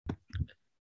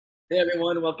Hey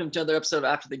everyone, welcome to another episode of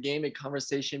After the Game, a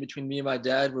conversation between me and my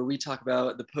dad where we talk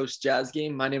about the post-Jazz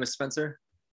game. My name is Spencer.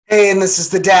 Hey, and this is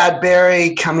the Dad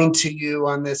Barry coming to you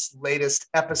on this latest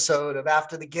episode of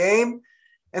After the Game.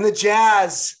 And the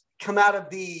Jazz come out of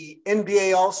the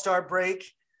NBA All-Star break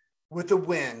with a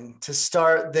win to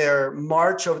start their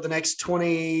march over the next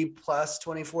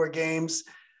 24 games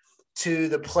to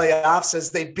the playoffs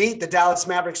as they beat the Dallas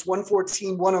Mavericks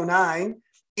 114-109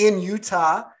 in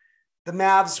Utah. The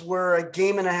Mavs were a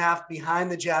game and a half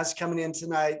behind the Jazz coming in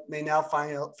tonight. They now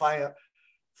fall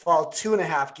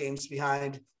 2.5 games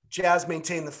behind. Jazz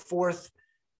maintain the fourth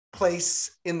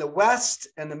place in the West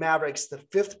and the Mavericks the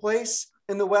fifth place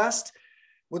in the West.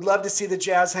 Would love to see the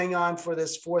Jazz hang on for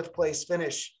this fourth place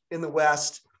finish in the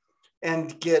West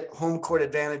and get home court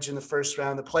advantage in the first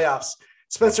round of the playoffs.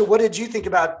 Spencer, what did you think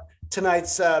about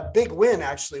tonight's big win,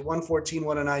 actually,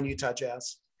 114-109 Utah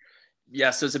Jazz?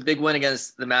 Yeah, so it's a big win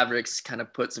against the Mavericks, kind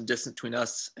of put some distance between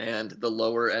us and the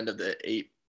lower end of the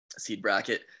 8 seed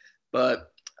bracket.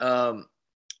 But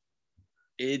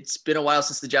it's been a while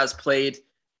since the Jazz played,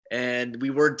 and we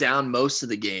were down most of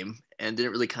the game and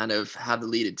didn't really kind of have the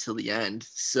lead until the end.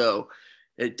 So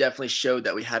it definitely showed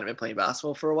that we hadn't been playing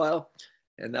basketball for a while.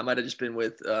 And that might have just been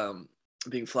with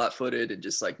being flat-footed and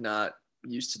just like not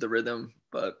used to the rhythm.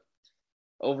 But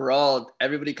overall,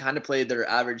 everybody kind of played their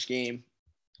average game,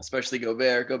 especially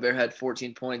Gobert. Gobert had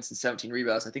 14 points and 17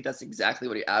 rebounds. I think that's exactly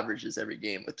what he averages every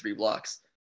game with 3 blocks.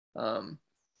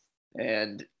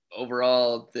 And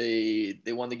overall, they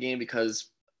won the game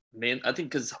because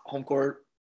home court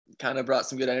kind of brought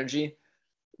some good energy,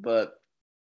 but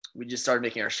we just started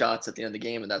making our shots at the end of the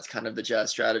game, and that's kind of the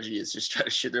Jazz strategy, is just try to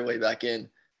shoot their way back in.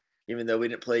 Even though we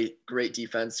didn't play great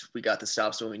defense, we got the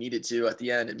stops when we needed to at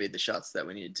the end and made the shots that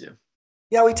we needed to.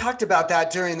 Yeah, we talked about that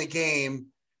during the game.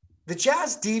 The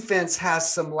Jazz defense has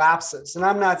some lapses, and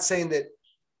I'm not saying that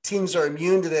teams are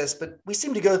immune to this, but we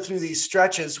seem to go through these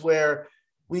stretches where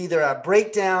we either have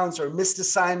breakdowns or missed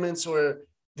assignments, or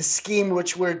the scheme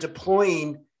which we're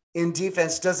deploying in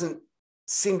defense doesn't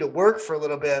seem to work for a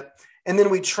little bit. And then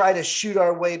we try to shoot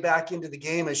our way back into the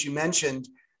game, as you mentioned.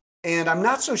 And I'm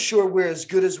not so sure we're as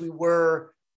good as we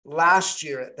were last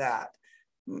year at that,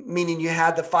 meaning you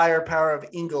had the firepower of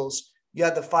Ingles, you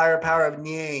had the firepower of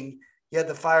Niang, you had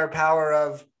the firepower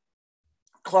of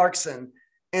Clarkson.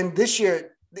 And this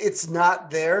year it's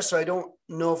not there. So I don't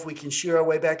know if we can shoot our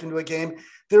way back into a game.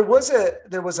 There was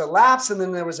a lapse, and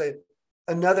then there was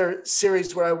another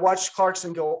series where I watched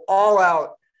Clarkson go all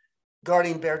out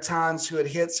guarding Bertans, who had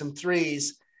hit some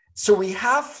threes. So we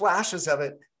have flashes of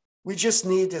it. We just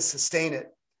need to sustain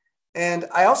it. And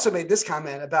I also made this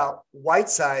comment about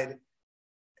Whiteside.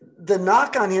 The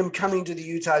knock on him coming to the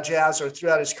Utah Jazz or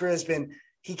throughout his career has been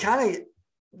he kind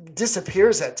of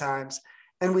disappears at times.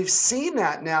 And we've seen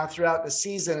that now throughout the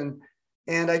season.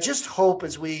 And I just hope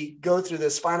as we go through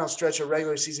this final stretch of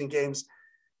regular season games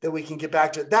that we can get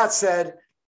back to it. That said,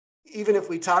 even if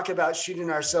we talk about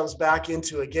shooting ourselves back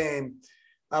into a game,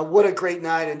 what a great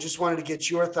night. And just wanted to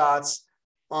get your thoughts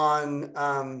on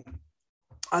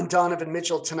Donovan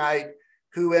Mitchell tonight,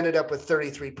 who ended up with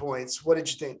 33 points. What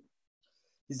did you think?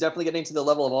 He's definitely getting to the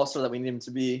level of all-star that we need him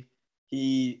to be.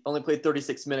 He only played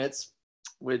 36 minutes,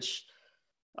 which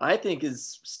I think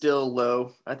is still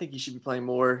low. I think he should be playing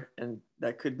more, and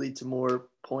that could lead to more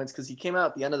points because he came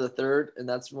out at the end of the third, and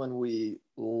that's when we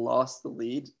lost the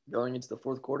lead going into the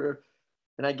fourth quarter.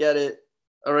 And I get it.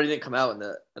 Already didn't come out in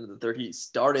the end of the third. He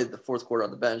started the fourth quarter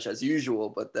on the bench as usual,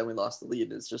 but then we lost the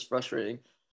lead. It's just frustrating.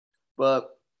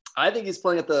 But I think he's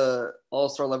playing at the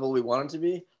all-star level we want him to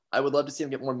be. I would love to see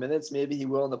him get more minutes. Maybe he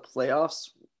will in the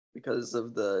playoffs because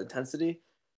of the intensity.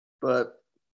 But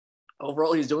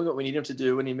overall, he's doing what we need him to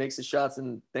do, and he makes his shots.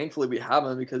 And thankfully, we have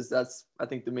him because that's, I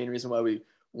think, the main reason why we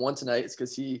won tonight is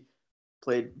because he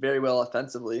played very well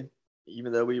offensively,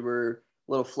 even though we were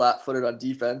a little flat-footed on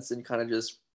defense and kind of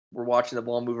just were watching the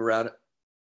ball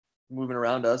moving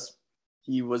around us.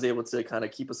 He was able to kind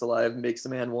of keep us alive, make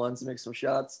some and ones, make some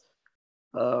shots.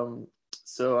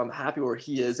 So I'm happy where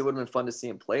he is. It would have been fun to see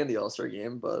him play in the All-Star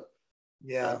game, but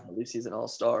yeah, at least he's an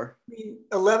all-star.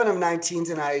 11 of 19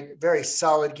 tonight, very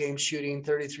solid game shooting,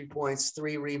 33 points,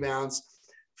 3 rebounds,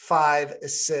 5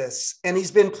 assists. And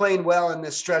he's been playing well in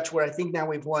this stretch where I think now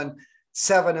we've won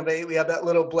 7 of 8. We have that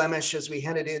little blemish as we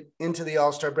headed into the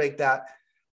All-Star break, that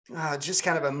just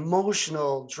kind of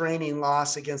emotional, draining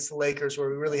loss against the Lakers where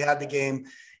we really had the game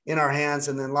in our hands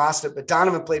and then lost it. But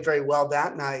Donovan played very well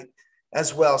that night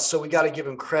as well. So we got to give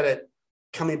him credit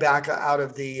coming back out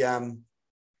of the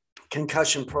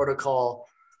concussion protocol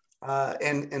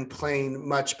and playing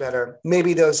much better.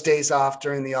 Maybe those days off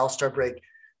during the All-Star break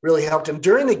really helped him.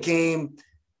 During the game,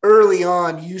 early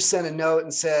on, you sent a note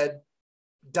and said,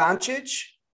 Doncic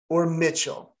or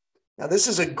Mitchell? Now, this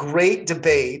is a great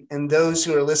debate, and those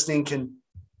who are listening can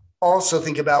also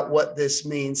think about what this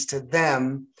means to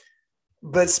them.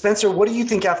 But Spencer, what do you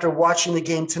think after watching the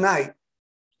game tonight?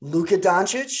 Luka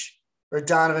Doncic or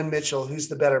Donovan Mitchell? Who's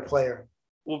the better player?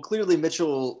 Well, clearly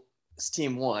Mitchell's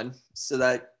team won, so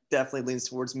that definitely leans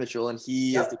towards Mitchell, and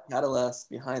he is the catalyst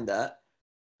behind that.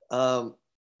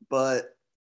 But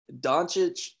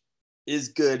Doncic is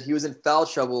good. He was in foul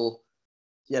trouble.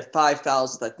 He had 5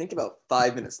 fouls with, I think, about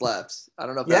 5 minutes left. I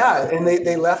don't know if and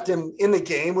they left him in the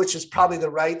game, which is probably the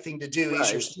right thing to do. Right.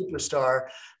 He's your superstar.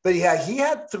 But yeah, he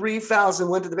had 3 fouls and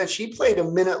went to the bench. He played a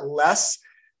minute less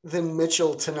than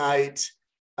Mitchell tonight.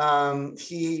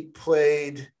 He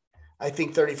played, I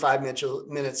think, 35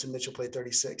 minutes, and Mitchell played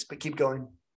 36. But keep going.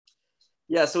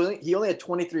 Yeah, so he only had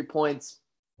 23 points.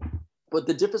 But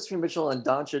the difference between Mitchell and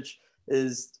Doncic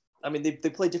is, I mean, they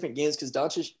play different games because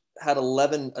Doncic had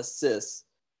 11 assists.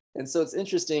 And so it's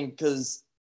interesting because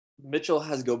Mitchell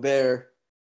has Gobert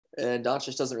and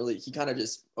Doncic doesn't really, he kind of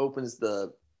just opens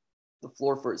the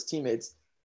floor for his teammates.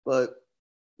 But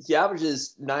he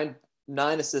averages nine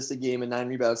assists a game and 9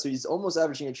 rebounds. So he's almost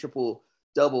averaging a triple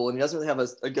double, and he doesn't really have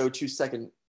a go-to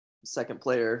second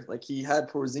player. Like, he had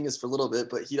Porzingis for a little bit,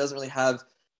 but he doesn't really have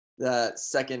that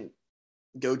second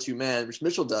go-to man, which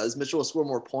Mitchell does. Mitchell will score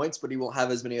more points, but he won't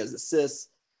have as many as assists.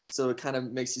 So it kind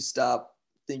of makes you start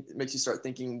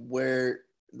thinking where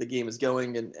the game is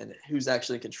going and who's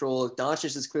actually in control.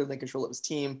 Doncic is clearly in control of his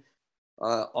team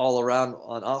all around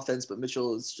on offense, but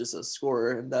Mitchell is just a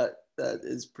scorer, and that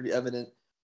is pretty evident.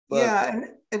 But yeah,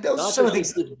 and those are some of the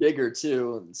things. Bigger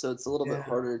too, and so it's a little bit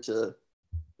harder to.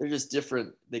 They're just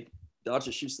different.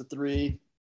 Doncic shoots the 3.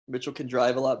 Mitchell can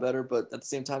drive a lot better, but at the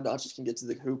same time, Doncic can get to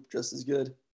the hoop just as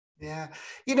good. Yeah.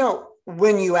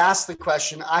 When you asked the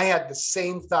question, I had the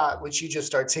same thought, which you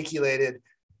just articulated.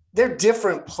 They're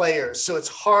different players, so it's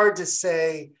hard to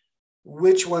say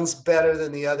which one's better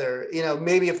than the other.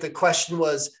 Maybe if the question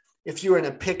was, if you were in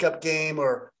a pickup game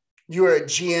or you were a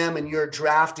GM and you're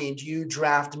drafting, do you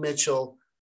draft Mitchell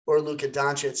or Luka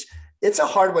Doncic? It's a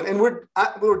hard one. And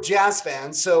we're Jazz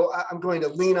fans, so I'm going to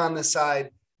lean on the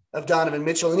side of Donovan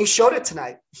Mitchell, and he showed it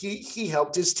tonight. He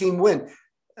helped his team win.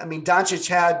 I mean, Doncic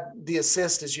had the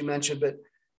assist, as you mentioned,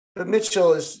 but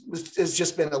Mitchell has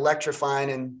just been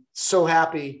electrifying, and so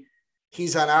happy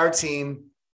he's on our team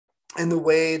and the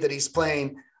way that he's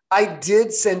playing. I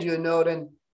did send you a note, and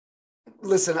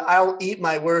listen, I'll eat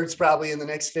my words probably in the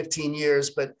next 15 years,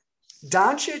 but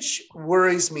Doncic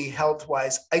worries me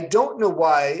health-wise. I don't know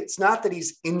why. It's not that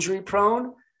he's injury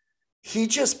prone. He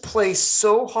just plays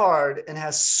so hard and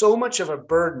has so much of a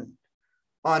burden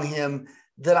on him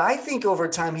that I think over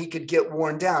time he could get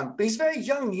worn down. But he's very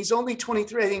young. He's only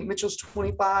 23. I think Mitchell's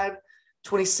 25,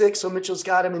 26, so Mitchell's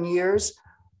got him in years.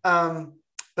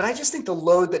 But I just think the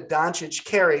load that Doncic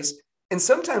carries, and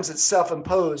sometimes it's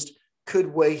self-imposed, could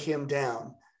weigh him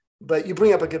down. But you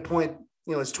bring up a good point.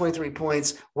 His 23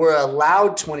 points were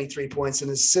allowed 23 points, and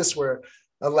his assists were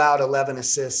allowed 11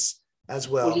 assists as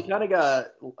well. Well, he kind of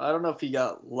I don't know if he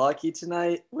got lucky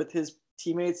tonight with his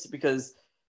teammates because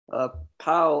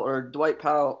Dwight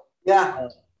Powell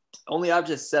only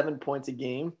averages 7 points a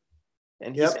game,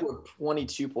 and he scored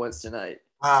 22 points tonight.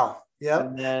 Wow. Yep.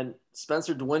 And then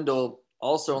Spencer Dwindle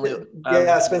also only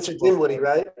Spencer Dinwiddie,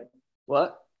 right?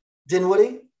 What?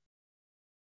 Dinwiddie?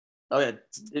 Oh yeah,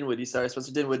 Dinwiddie. Sorry,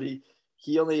 Spencer Dinwiddie.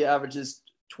 He only averages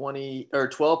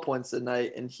 12 points a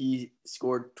night, and he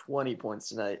scored 20 points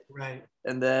tonight. Right.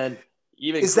 And then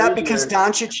is that because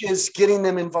Doncic is getting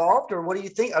them involved, or what do you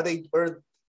think? Are they, or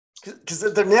because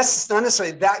they're not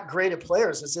necessarily that great of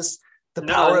players? Is this the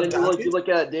power of Doncic? You look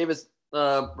at Davis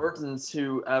Bertans,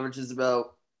 who averages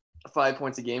about 5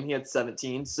 points a game. He had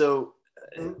 17. So,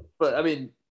 but I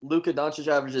mean, Luka Doncic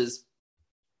averages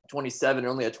 27 and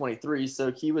only had 23.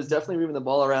 So he was definitely moving the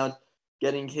ball around,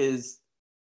 getting his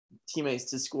teammates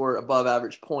to score above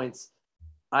average points.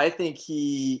 I think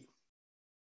that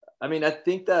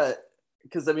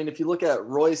because, if you look at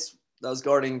Royce that was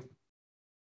guarding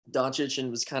Doncic and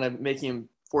was kind of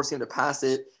forcing him to pass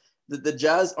it, the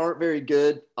Jazz aren't very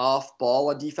good off ball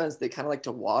on defense. They kind of like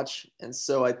to watch. And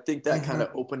so I think that kind of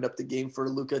opened up the game for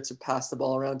Luka to pass the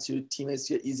ball around to teammates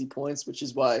to get easy points, which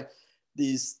is why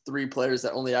these 3 players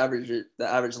that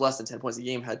average less than 10 points a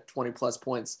game had 20 plus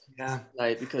points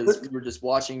tonight, because we were just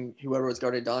watching whoever was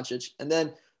guarding Doncic. And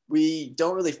then we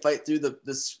don't really fight through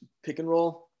this pick and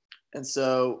roll. And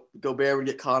so Gobert would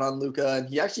get caught on Luka, and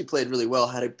he actually played really well,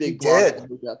 had a big block on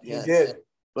Luka at the end. Did.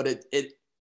 But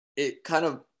it kind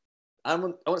of, I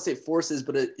wouldn't say forces,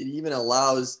 but it even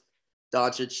allows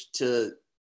Doncic to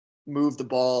move the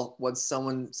ball once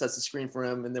someone sets the screen for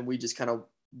him, and then we just kind of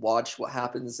watch what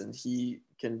happens, and he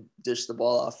can dish the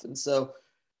ball off. And so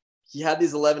he had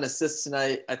these 11 assists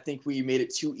tonight. I think we made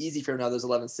it too easy for him to have those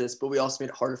 11 assists, but we also made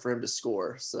it harder for him to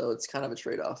score. So it's kind of a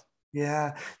trade-off.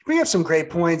 Yeah. You bring up some great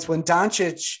points. When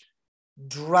Doncic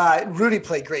Rudy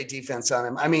played great defense on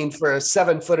him. I mean, for a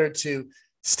 7-footer to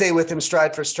stay with him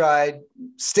stride for stride,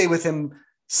 stay with him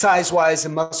size-wise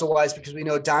and muscle-wise, because we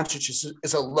know Doncic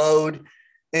is a load,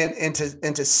 and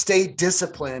to stay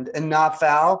disciplined and not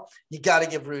foul, you got to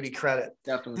give Rudy credit.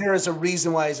 Definitely. There is a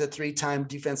reason why he's a 3-time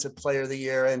defensive player of the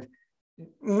year, and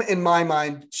in my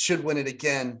mind should win it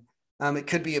again. It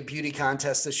could be a beauty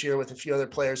contest this year with a few other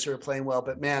players who are playing well,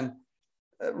 but man,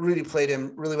 Rudy played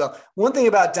him really well. One thing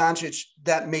about Doncic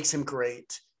that makes him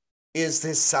great is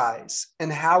his size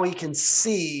and how he can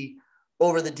see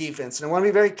over the defense. And I want to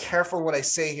be very careful what I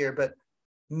say here, but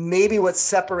maybe what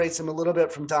separates him a little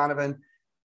bit from Donovan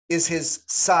is his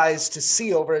size to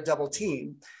see over a double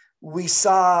team. We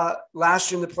saw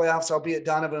last year in the playoffs, albeit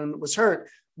Donovan was hurt,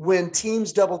 when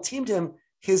teams double teamed him,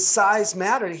 his size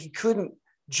mattered. He couldn't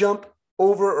jump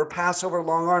over or pass over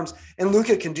long arms. And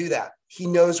Luka can do that. He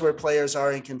knows where players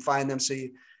are and can find them. So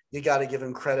you got to give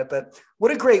him credit. But what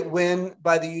a great win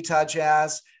by the Utah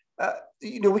Jazz.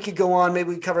 We could go on. Maybe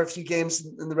we cover a few games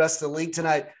in the rest of the league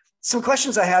tonight. Some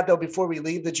questions I had, though, before we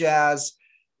leave the Jazz.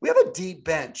 We have a deep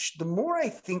bench. The more I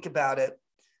think about it,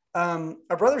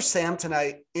 our brother Sam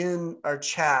tonight in our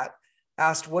chat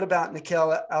asked, what about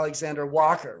Nickeil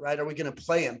Alexander-Walker, right? Are we going to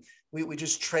play him? We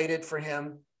just traded for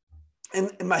him. And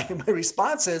my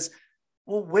response is,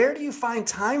 well, where do you find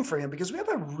time for him? Because we have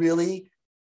a really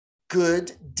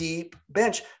good, deep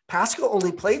bench. Pascal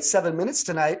only played 7 minutes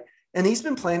tonight, and he's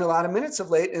been playing a lot of minutes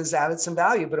of late and has added some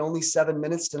value, but only 7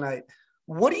 minutes tonight.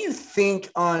 What do you think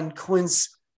on Quinn's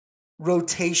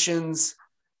rotations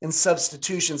and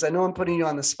substitutions? I know I'm putting you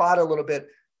on the spot a little bit,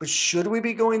 but should we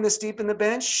be going this deep in the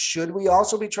bench? Should we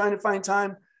also be trying to find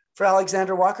time for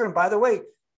Alexander Walker? And by the way,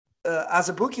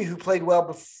 Azubuike, who played well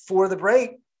before the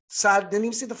break, didn't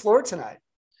even see the floor tonight.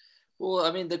 Well,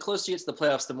 I mean, the closer you get to the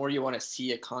playoffs, the more you want to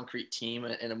see a concrete team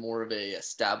and a more of a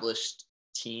established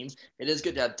team. It is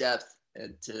good to have depth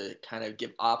and to kind of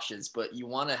give options, but you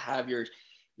want to have your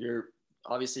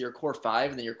obviously your core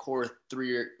 5 and then your core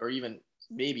 3 or even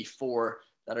maybe 4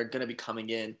 that are going to be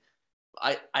coming in.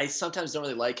 I sometimes don't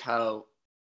really like how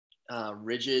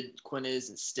rigid Quinn is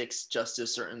and sticks just to a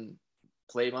certain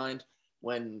play mind.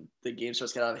 When the game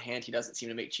starts to get out of hand, he doesn't seem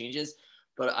to make changes.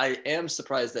 But I am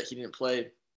surprised that he didn't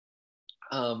play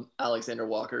Alexander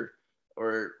Walker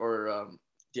or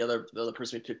the other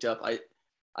person we picked up.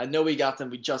 I know we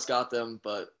just got them,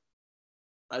 but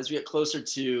as we get closer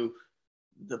to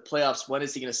the playoffs, when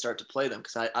is he going to start to play them?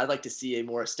 Because I'd like to see a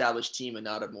more established team and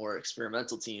not a more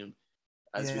experimental team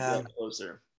as we get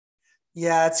closer.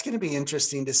 Yeah, it's going to be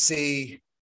interesting to see.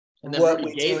 And then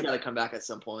Rudy Gay's got to come back at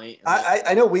some point.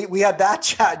 I know we had that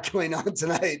chat going on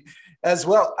tonight as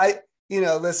well.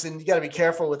 Listen, you got to be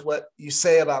careful with what you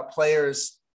say about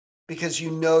players because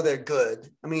they're good.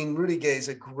 I mean, Rudy Gay is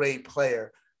a great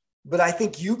player, but I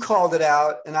think you called it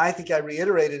out, and I think I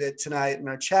reiterated it tonight in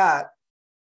our chat.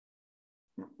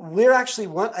 We're actually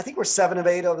I think we're 7 of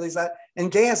 8 over these,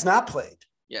 and Gay has not played.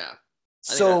 Yeah.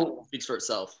 So that speaks for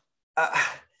itself.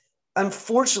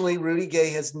 Unfortunately, Rudy Gay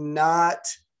has not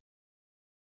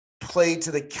played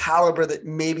to the caliber that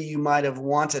maybe you might have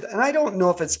wanted. And I don't know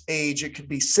if it's age, it could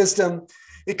be system.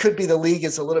 It could be the league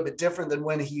is a little bit different than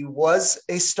when he was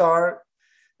a star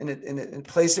and it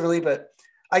plays differently. But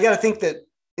I got to think that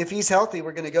if he's healthy,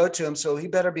 we're going to go to him. So he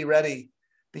better be ready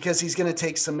because he's going to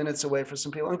take some minutes away for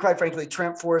some people. And quite frankly,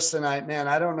 Trent Forrest tonight, man,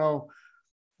 I don't know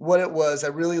what it was. I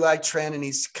really like Trent and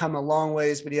he's come a long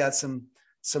ways, but he had some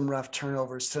rough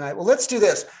turnovers tonight. Well, let's do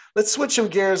this. Let's switch some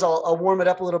gears. I'll warm it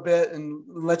up a little bit and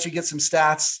let you get some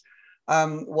stats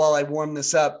while I warm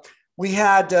this up. We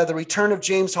had the return of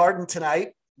James Harden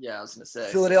tonight. Yeah, I was going to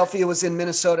say. Philadelphia was in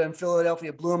Minnesota and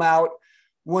Philadelphia blew him out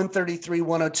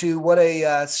 133-102. What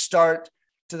a start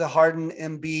to the Harden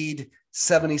Embiid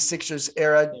 76ers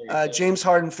era. James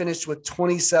Harden finished with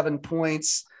 27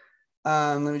 points.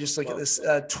 Let me just look at this.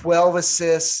 12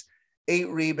 assists, 8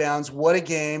 rebounds. What a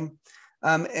game.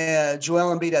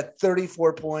 Joel Embiid had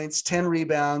 34 points, 10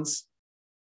 rebounds,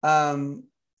 and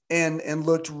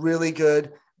looked really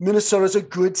good. Minnesota's a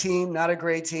good team, not a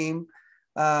great team.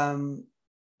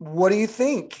 What do you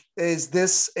think? Is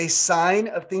this a sign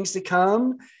of things to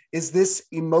come? Is this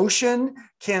emotion?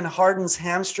 Can Harden's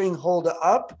hamstring hold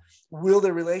up? Will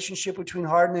the relationship between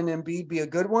Harden and Embiid be a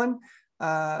good one?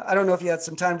 I don't know if you had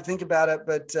some time to think about it,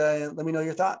 but let me know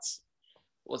your thoughts.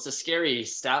 Well, it's a scary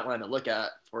stat line to look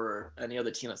at for any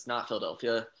other team that's not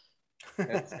Philadelphia.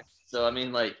 So, I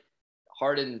mean, like,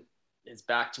 Harden is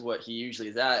back to what he usually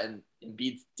is at, and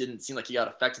Embiid didn't seem like he got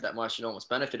affected that much and almost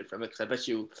benefited from it, because I bet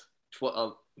you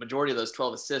a majority of those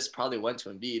 12 assists probably went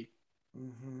to Embiid.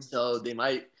 Mm-hmm. So they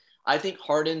might – I think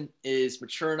Harden is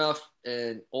mature enough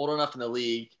and old enough in the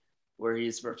league where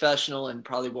he's professional and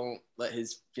probably won't let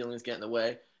his feelings get in the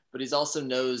way. But he also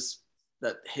knows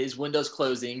that his window's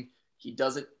closing. He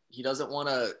doesn't want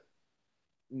to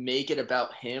make it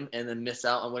about him and then miss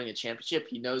out on winning a championship.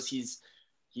 He knows he's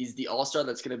the all-star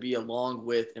that's going to be along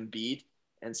with Embiid.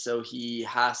 And so he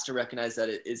has to recognize that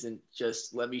it isn't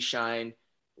just let me shine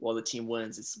while the team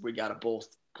wins. It's we got to both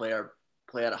play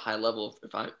at a high level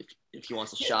if he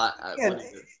wants a shot at winning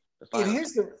the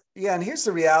finals. And here's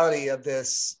the reality of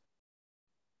this.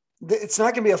 It's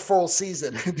not going to be a full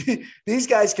season. These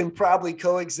guys can probably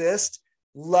coexist,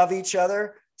 love each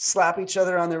other, slap each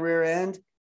other on the rear end,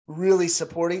 really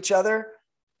support each other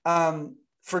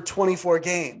for 24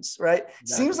 games, right?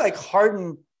 Exactly. Seems like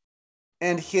Harden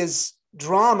and his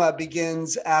drama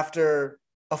begins after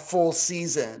a full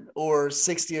season or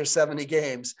 60 or 70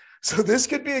 games. So this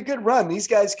could be a good run. These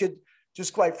guys could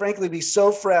just quite frankly be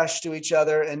so fresh to each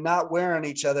other and not wear on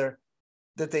each other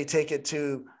that they take it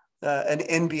to an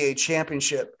NBA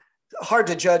championship. Hard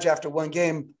to judge after one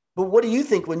game, but what do you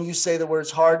think when you say the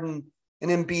words Harden and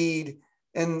Embiid?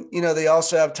 And, they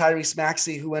also have Tyrese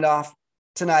Maxey, who went off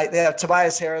tonight. They have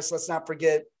Tobias Harris. Let's not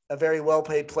forget, a very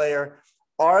well-paid player.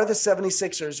 Are the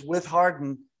 76ers with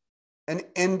Harden an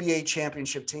NBA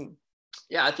championship team?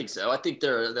 Yeah, I think so. I think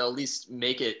they'll at least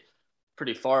make it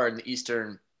pretty far in the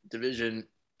Eastern Division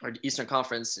or Eastern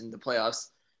Conference in the playoffs.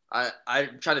 I'm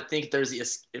trying to think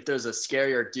if there's a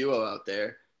scarier duo out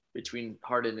there between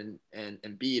Harden and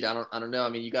Embiid. I don't know. I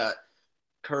mean, you got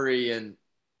Curry and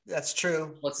that's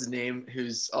true. What's his name?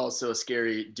 Who's also a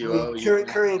scary duo.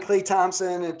 Curry and Klay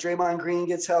Thompson. If Draymond Green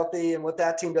gets healthy and what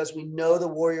that team does, we know the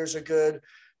Warriors are good.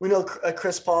 We know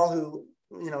Chris Paul, who,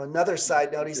 another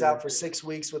side note, he's out for 6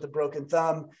 weeks with a broken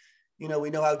thumb. We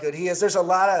know how good he is. There's a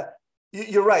lot of,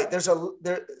 you're right.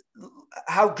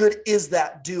 How good is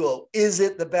that duo? Is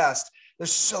it the best?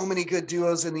 There's so many good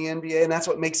duos in the NBA, and that's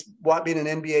what makes being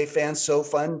an NBA fan so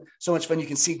fun, so much fun. You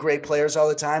can see great players all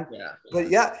the time. Yeah.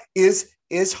 But yeah, is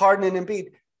Harden and Embiid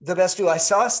the best duo? I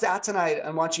saw a stat tonight.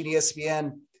 I'm watching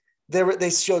ESPN. They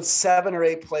showed 7 or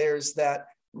 8 players that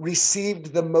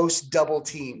received the most double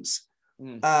teams.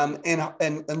 And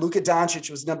Luka Doncic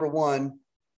was number 1,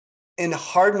 and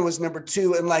Harden was number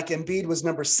 2, and Embiid was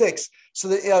number 6. So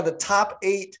the top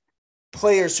 8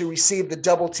 players who received the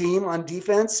double team on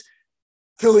defense,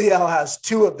 Philly now has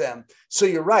 2 of them. So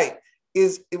you're right.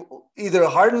 Either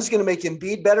Harden's going to make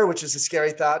Embiid better, which is a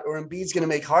scary thought, or Embiid's going to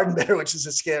make Harden better, which is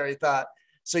a scary thought.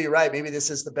 So you're right. Maybe this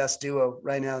is the best duo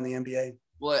right now in the NBA.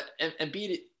 Well,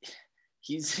 Embiid,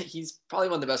 he's probably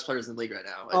one of the best players in the league right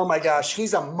now. Oh my gosh,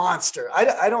 he's a monster.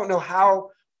 I don't know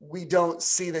how we don't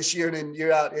see this year in and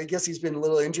year out. I guess he's been a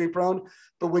little injury prone,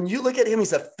 but when you look at him,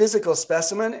 he's a physical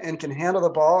specimen and can handle the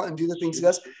ball and do the things he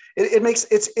does. It makes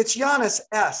it's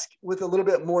Giannis-esque with a little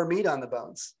bit more meat on the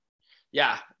bones.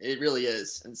 Yeah, it really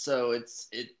is. And so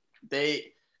they're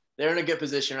in a good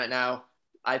position right now.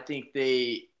 I think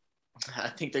they're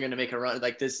going to make a run.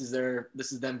 Like this is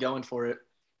them going for it.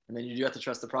 And then you do have to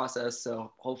trust the process.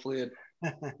 So hopefully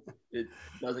it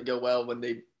doesn't go well when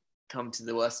they come to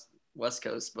the West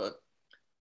Coast, but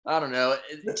I don't know.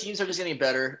 The teams are just getting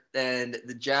better, and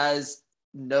the Jazz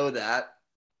know that.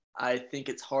 I think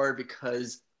it's hard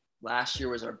because last year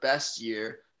was our best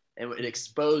year, and it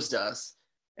exposed us.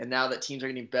 And now that teams are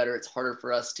getting better, it's harder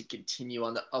for us to continue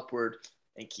on the upward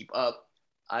and keep up.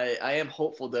 I am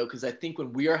hopeful, though, because I think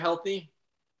when we are healthy,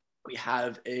 we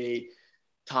have a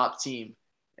top team.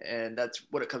 And that's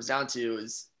what it comes down to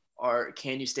is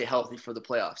can you stay healthy for the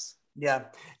playoffs? Yeah.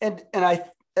 And I,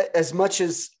 as much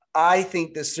as I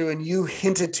think this through, and you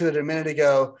hinted to it a minute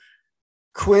ago,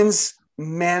 Quinn's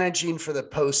managing for the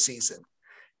postseason,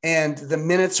 and the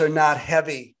minutes are not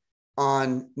heavy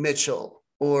on Mitchell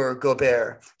or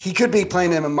Gobert. He could be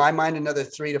playing them, in my mind, another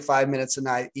 3 to 5 minutes a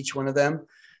night, each one of them.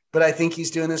 But I think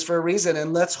he's doing this for a reason,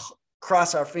 and let's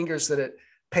cross our fingers that it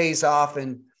pays off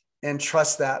and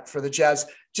trust that for the Jazz.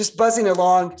 Just buzzing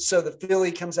along. So the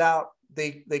Philly comes out,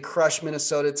 they crush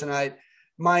Minnesota tonight.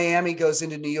 Miami goes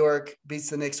into New York, beats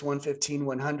the Knicks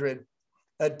 115-100.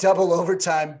 A double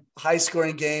overtime, high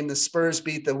scoring game. The Spurs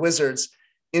beat the Wizards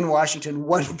in Washington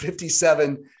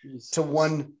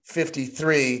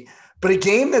 157-153. But a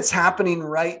game that's happening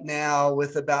right now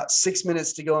with about 6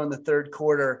 minutes to go in the third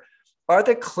quarter are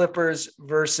the Clippers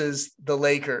versus the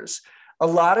Lakers. a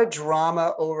lot of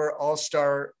drama over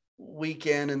All-Star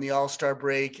weekend and the All-Star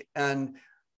break. And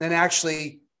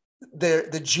actually the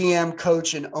GM,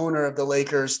 coach, and owner of the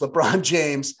Lakers, LeBron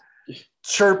James,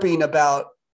 chirping about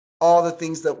all the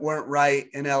things that weren't right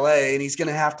in LA. And he's going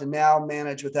to have to now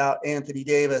manage without Anthony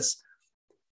Davis.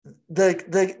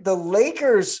 The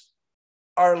Lakers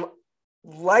are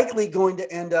likely going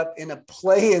to end up in a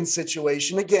play-in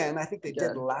situation again. I think they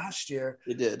did last year.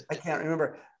 They did. I can't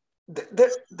remember.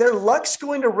 Their luck's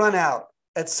going to run out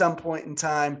at some point in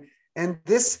time. And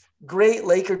this great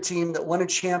Laker team that won a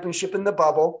championship in the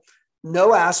bubble,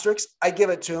 no asterisks, I give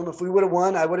it to them. If we would have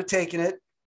won, I would have taken it.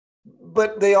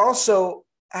 But they also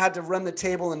had to run the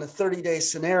table in a 30-day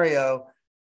scenario,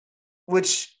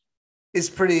 which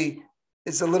is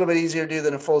it's a little bit easier to do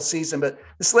than a full season. But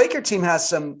this Laker team has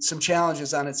some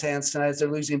challenges on its hands tonight as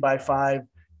they're losing by 5,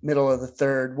 middle of the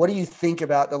third. What do you think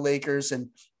about the Lakers, and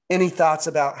any thoughts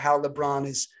about how LeBron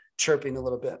is chirping a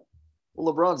little bit?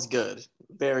 Well, LeBron's good,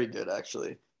 very good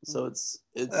actually. So it's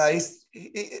is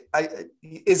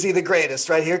he the greatest?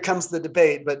 Right, here comes the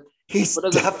debate, but he's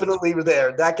definitely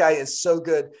there. That guy is so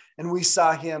good, and we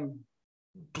saw him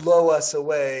blow us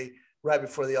away right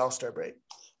before the All-Star break.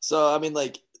 So I mean,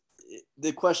 like,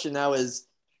 the question now is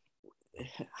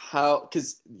how,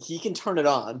 because he can turn it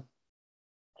on,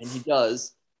 and he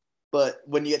does. But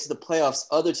when you get to the playoffs,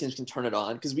 other teams can turn it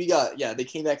on, because they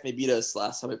came back and they beat us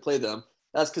last time we played them.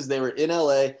 That's because they were in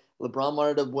LA. LeBron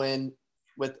wanted to win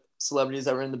with celebrities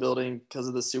that were in the building because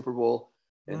of the Super Bowl,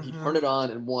 and he turned it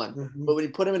on and won. But when you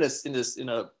put him in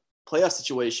a playoff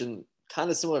situation, kind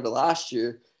of similar to last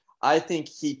year, I think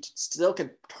he still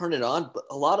can turn it on. But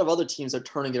a lot of other teams are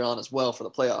turning it on as well for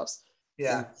the playoffs.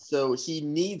 Yeah. And so he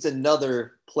needs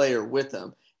another player with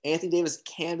him. Anthony Davis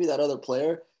can be that other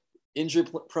player, injury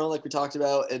prone, like we talked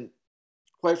about, and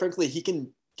quite frankly, he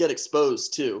can get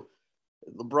exposed too.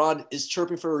 LeBron is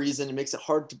chirping for a reason. It makes it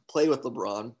hard to play with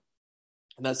LeBron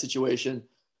in that situation.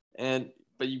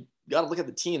 But you got to look at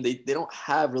the team. They don't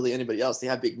have really anybody else. They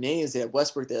have big names. They have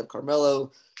Westbrook. They have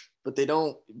Carmelo. But they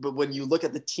don't. But when you look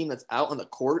at the team that's out on the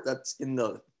court, that's in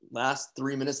the last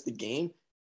 3 minutes of the game,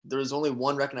 there's only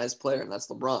one recognized player, and that's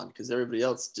LeBron, because everybody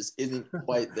else just isn't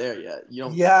quite there yet. You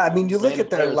look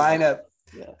at their lineup.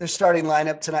 Yeah. Their starting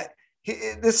lineup tonight.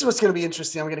 This is what's going to be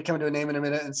interesting. I'm going to come to a name in a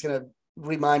minute, and it's going to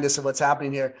remind us of what's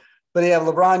happening here. But they have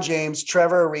LeBron James,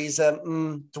 Trevor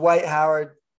Ariza, Dwight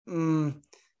Howard,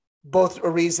 both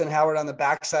Ariza and Howard on the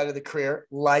backside of the career,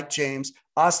 like James.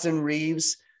 Austin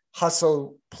Reeves,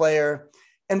 hustle player,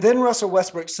 and then Russell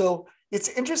Westbrook. So it's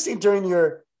interesting during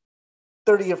your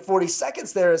 30 or 40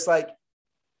 seconds there. It's like,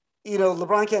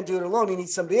 LeBron can't do it alone. He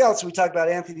needs somebody else. We talked about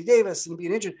Anthony Davis and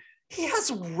being injured. He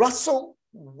has Russell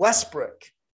Westbrook.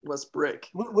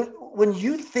 When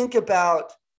you think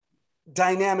about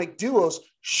dynamic duos,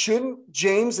 shouldn't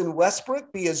James and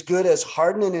Westbrook be as good as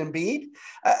Harden and Embiid?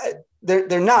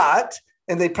 They're not,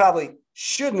 and they probably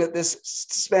shouldn't at this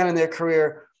span in their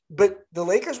career. But the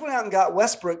Lakers went out and got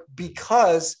Westbrook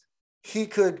because he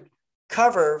could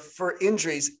cover for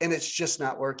injuries, and it's just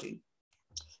not working.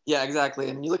 Yeah, exactly.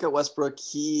 And you look at Westbrook,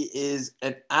 he is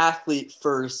an athlete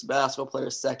first, basketball player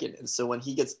second. And so when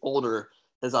he gets older,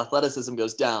 his athleticism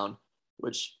goes down,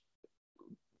 which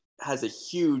has a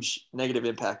huge negative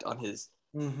impact on his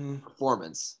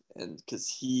performance. And because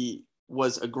he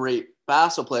was a great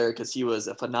basketball player, because he was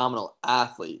a phenomenal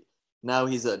athlete. Now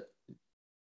he's an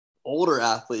older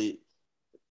athlete,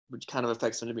 which kind of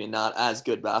affects him to be not as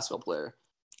good basketball player.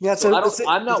 Yeah, so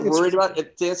I'm not worried about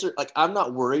it. To answer, I'm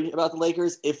not worried about the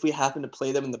Lakers if we happen to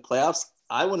play them in the playoffs.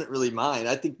 I wouldn't really mind.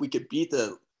 I think we could beat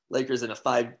the Lakers in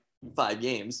five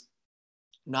games.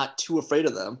 Not too afraid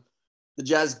of them. The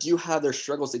Jazz do have their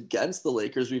struggles against the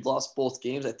Lakers. We've lost both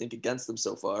games, I think, against them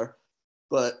so far.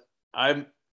 But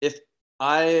if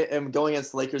I am going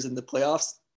against the Lakers in the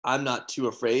playoffs, I'm not too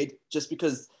afraid, just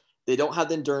because they don't have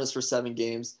the endurance for 7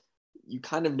 games. You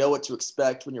kind of know what to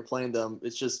expect when you're playing them.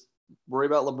 It's just worry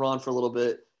about LeBron for a little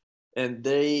bit, and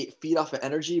they feed off of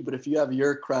energy. But if you have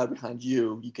your crowd behind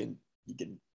you, you can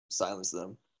silence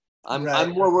them. I'm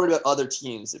more worried about other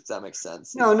teams, if that makes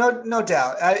sense. No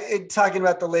doubt. Talking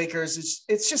about the Lakers,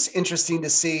 it's just interesting to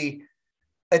see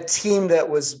a team that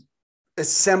was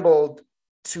assembled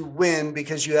to win,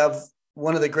 because you have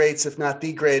one of the greats, if not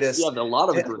the greatest. You have a lot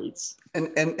of the greats,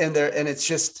 and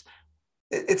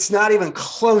it's not even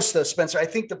close, though, Spencer. I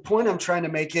think the point I'm trying to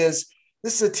make is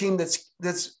this is a team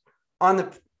that's on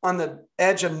the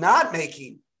edge of not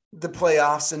making the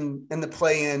playoffs and the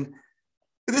play-in.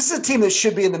 This is a team that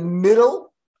should be in the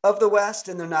middle of the West,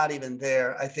 and they're not even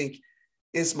there, I think,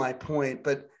 is my point.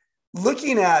 But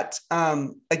looking at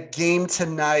a game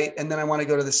tonight, and then I want to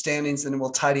go to the standings and then we'll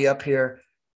tidy up here.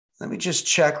 Let me just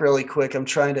check really quick. I'm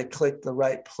trying to click the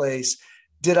right place.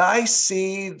 Did I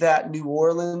see that New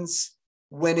Orleans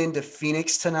went into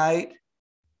Phoenix tonight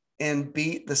and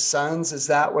beat the Suns? Is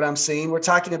that what I'm seeing? We're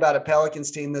talking about a Pelicans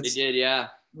team that's They did, yeah.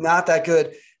 not that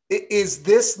good. Is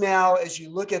this now, as you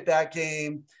look at that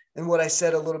game and what I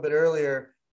said a little bit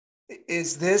earlier,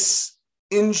 is this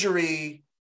injury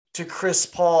to Chris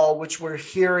Paul, which we're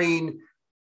hearing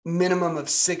minimum of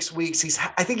 6 weeks?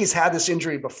 I think he's had this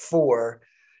injury before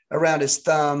around his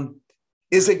thumb.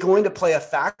 Is it going to play a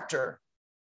factor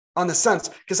on the Suns?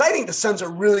 Because I think the Suns are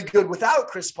really good without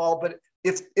Chris Paul, but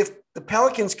if the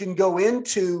Pelicans can go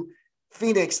into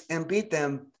Phoenix and beat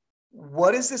them,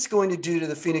 what is this going to do to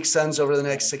the Phoenix Suns over the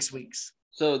next 6 weeks?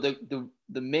 So the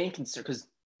main concern, because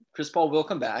Chris Paul will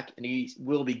come back and he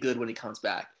will be good when he comes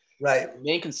back. Right. The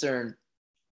main concern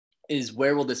is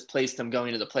where will this place them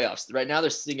going into the playoffs? Right now they're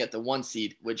sitting at the 1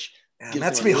 seed, which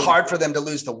that's gonna be hard for them to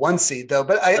lose the 1 seed though.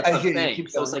 But I hear you. Keep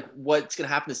so going. It's like what's going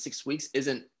to happen in 6 weeks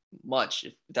isn't much,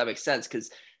 if that makes sense,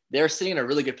 because they're sitting in a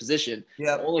really good position.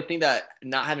 Yep. The only thing that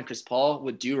not having Chris Paul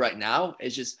would do right now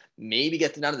is just maybe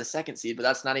get them down to the 2nd seed, but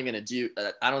that's not even going to do.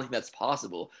 I don't think that's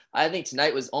possible. I think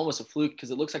tonight was almost a fluke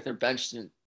because it looks like their bench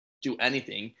didn't do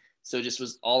anything, so it just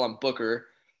was all on Booker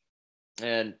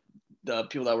and the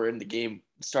people that were in the game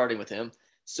starting with him.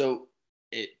 So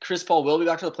Chris Paul will be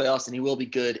back to the playoffs and he will be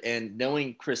good. And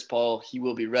knowing Chris Paul, he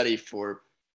will be ready for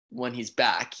when he's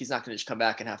back. He's not going to just come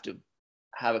back and have to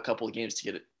have a couple of games to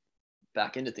get it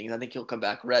back into things. I think he'll come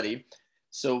back ready.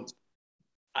 So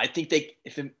I think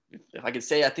if I could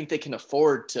say, I think they can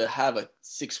afford to have a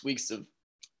 6 weeks of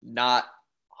not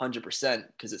 100%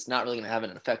 because it's not really going to have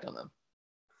an effect on them.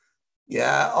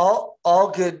 Yeah,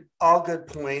 all good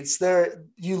points. There,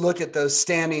 you look at those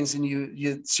standings and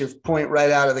it's your point right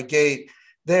out of the gate.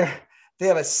 They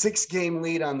have a 6-game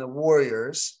lead on the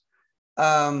Warriors.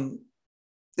 They're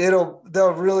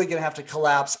really going to have to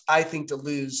collapse, I think, to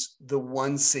lose the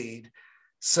 1 seed.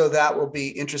 So that will be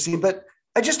interesting. But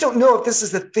I just don't know if this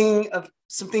is the thing of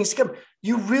some things to come.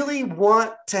 You really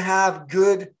want to have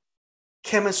good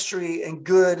chemistry and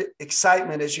good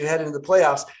excitement as you head into the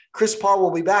playoffs. Chris Paul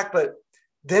will be back, but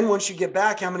then once you get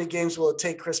back, how many games will it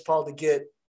take Chris Paul to get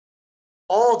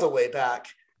all the way back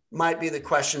might be the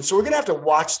question. So we're going to have to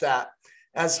watch that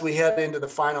as we head into the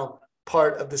final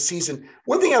part of the season.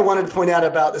 One thing I wanted to point out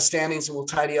about the standings, and we'll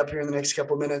tidy up here in the next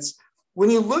couple of minutes. When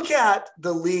you look at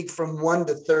the league from 1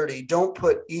 to 30, don't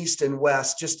put East and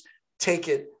West, just take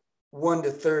it 1 to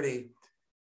 30.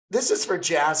 This is for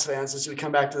Jazz fans as we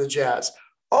come back to the Jazz.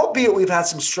 Albeit we've had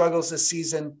some struggles this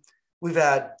season. We've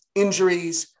had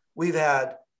injuries. We've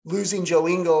had losing Joe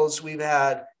Ingles. We've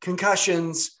had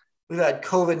concussions. We've had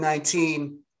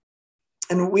COVID-19.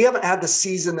 And we haven't had the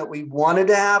season that we wanted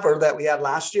to have or that we had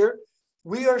last year.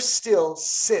 We are still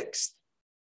 6th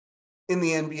in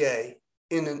the NBA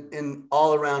in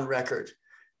all-around record.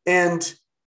 And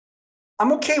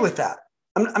I'm okay with that.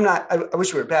 I'm not, I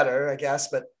wish we were better, I guess,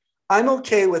 but I'm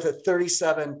okay with a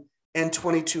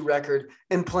 37-22 record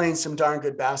and playing some darn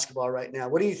good basketball right now.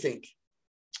 What do you think?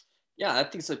 Yeah, I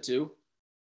think so too.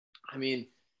 I mean,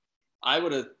 I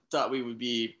would have thought we would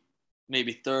be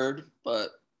maybe 3rd,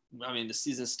 but I mean, the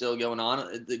season's still going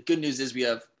on. The good news is we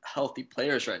have healthy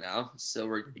players right now, so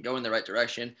we're going the right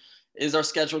direction. Is our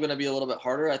schedule going to be a little bit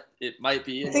harder? It might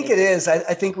be. I think it is.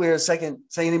 I think we're second.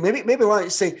 Maybe why don't you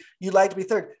say you'd like to be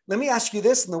 3rd? Let me ask you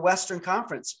this: in the Western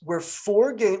Conference, we're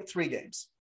 3 games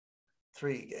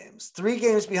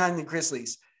behind the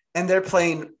Grizzlies, and they're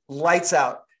playing lights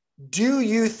out. Do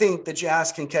you think the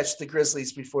Jazz can catch the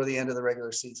Grizzlies before the end of the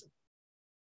regular season?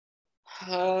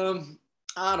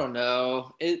 I don't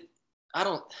know.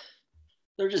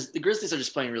 The Grizzlies are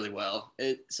just playing really well.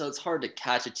 So it's hard to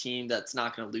catch a team that's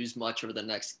not going to lose much over the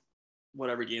next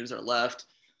whatever games are left.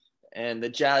 And the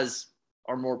Jazz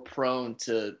are more prone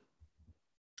to,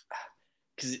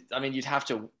 because I mean, you'd have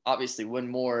to obviously win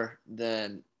more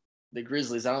than the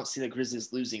Grizzlies. I don't see the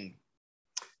Grizzlies losing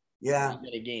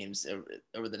many games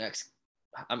over the next,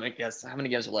 I mean, I guess, how many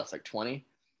games are left? Like 20?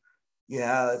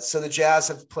 Yeah. So the Jazz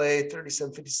have played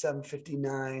 37, 57,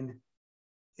 59,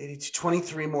 82,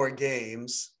 23 more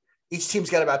games. Each team's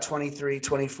got about 23,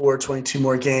 24, 22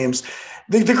 more games.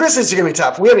 The Grizzlies are going to be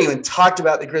tough. We haven't even talked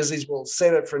about the Grizzlies. We'll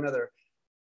save it for another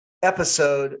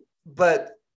episode.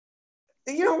 But,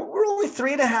 we're only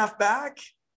 3.5 back.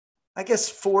 I guess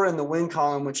 4 in the win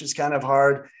column, which is kind of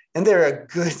hard. And they're a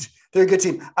good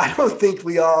team. I don't think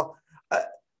we all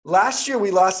last year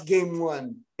we lost game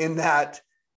 1 in that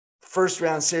first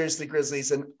round series to the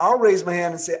Grizzlies. And I'll raise my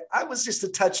hand and say, I was just a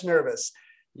touch nervous.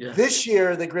 Yeah. This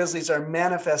year, the Grizzlies are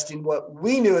manifesting what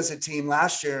we knew as a team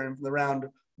last year in the round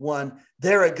one.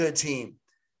 They're a good team.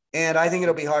 And I think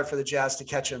it'll be hard for the Jazz to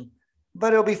catch them.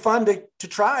 But it'll be fun to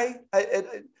try.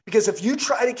 Because if you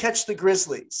try to catch the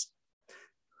Grizzlies,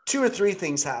 2 or 3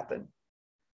 things happen.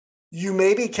 You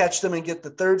maybe catch them and get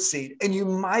the 3rd seed, and you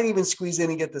might even squeeze in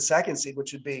and get the 2nd seed,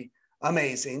 which would be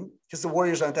amazing because the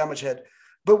Warriors aren't that much ahead.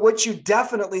 But what you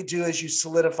definitely do is you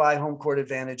solidify home court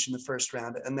advantage in the first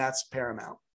round, and that's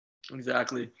paramount.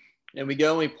 Exactly. And we go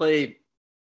and we play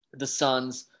the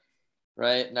Suns,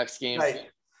 right? Next game. Right.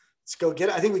 Let's go get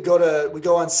it. I think we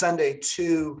go on Sunday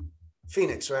to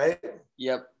Phoenix, right?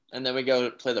 Yep. And then we go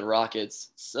to play the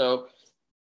Rockets. So,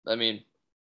 I mean,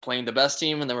 playing the best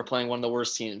team, and then we're playing one of the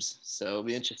worst teams. So it'll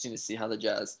be interesting to see how the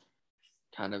Jazz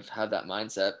kind of have that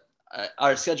mindset.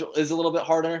 Our schedule is a little bit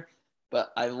harder,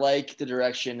 but I like the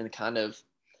direction and kind of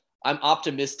I'm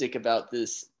optimistic about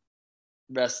this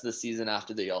rest of the season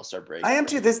after the All-Star break. I am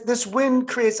too. This win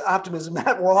creates optimism.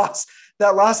 That loss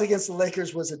against the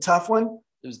Lakers was a tough one.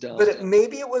 It was dumb. But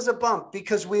maybe it was a bump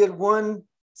because we had won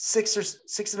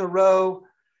 6 in a row.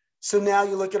 So now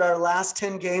you look at our last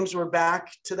 10 games, we're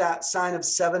back to that sign of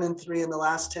 7-3 in the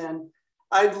last 10.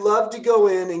 I'd love to go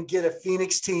in and get a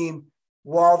Phoenix team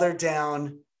while they're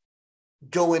down,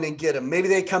 go in and get them. Maybe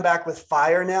they come back with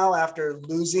fire now after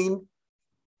losing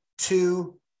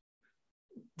to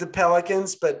the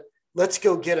Pelicans, but let's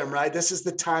go get them, right? This is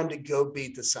the time to go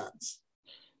beat the Suns.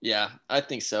 Yeah, I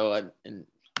think so. And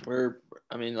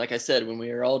like I said, when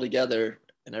we are all together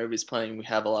and everybody's playing, we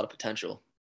have a lot of potential.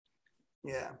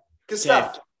 Yeah. Good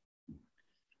stuff.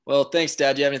 Well, thanks,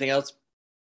 Dad. Do you have anything else?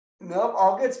 Nope.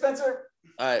 All good, Spencer.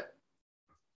 All right.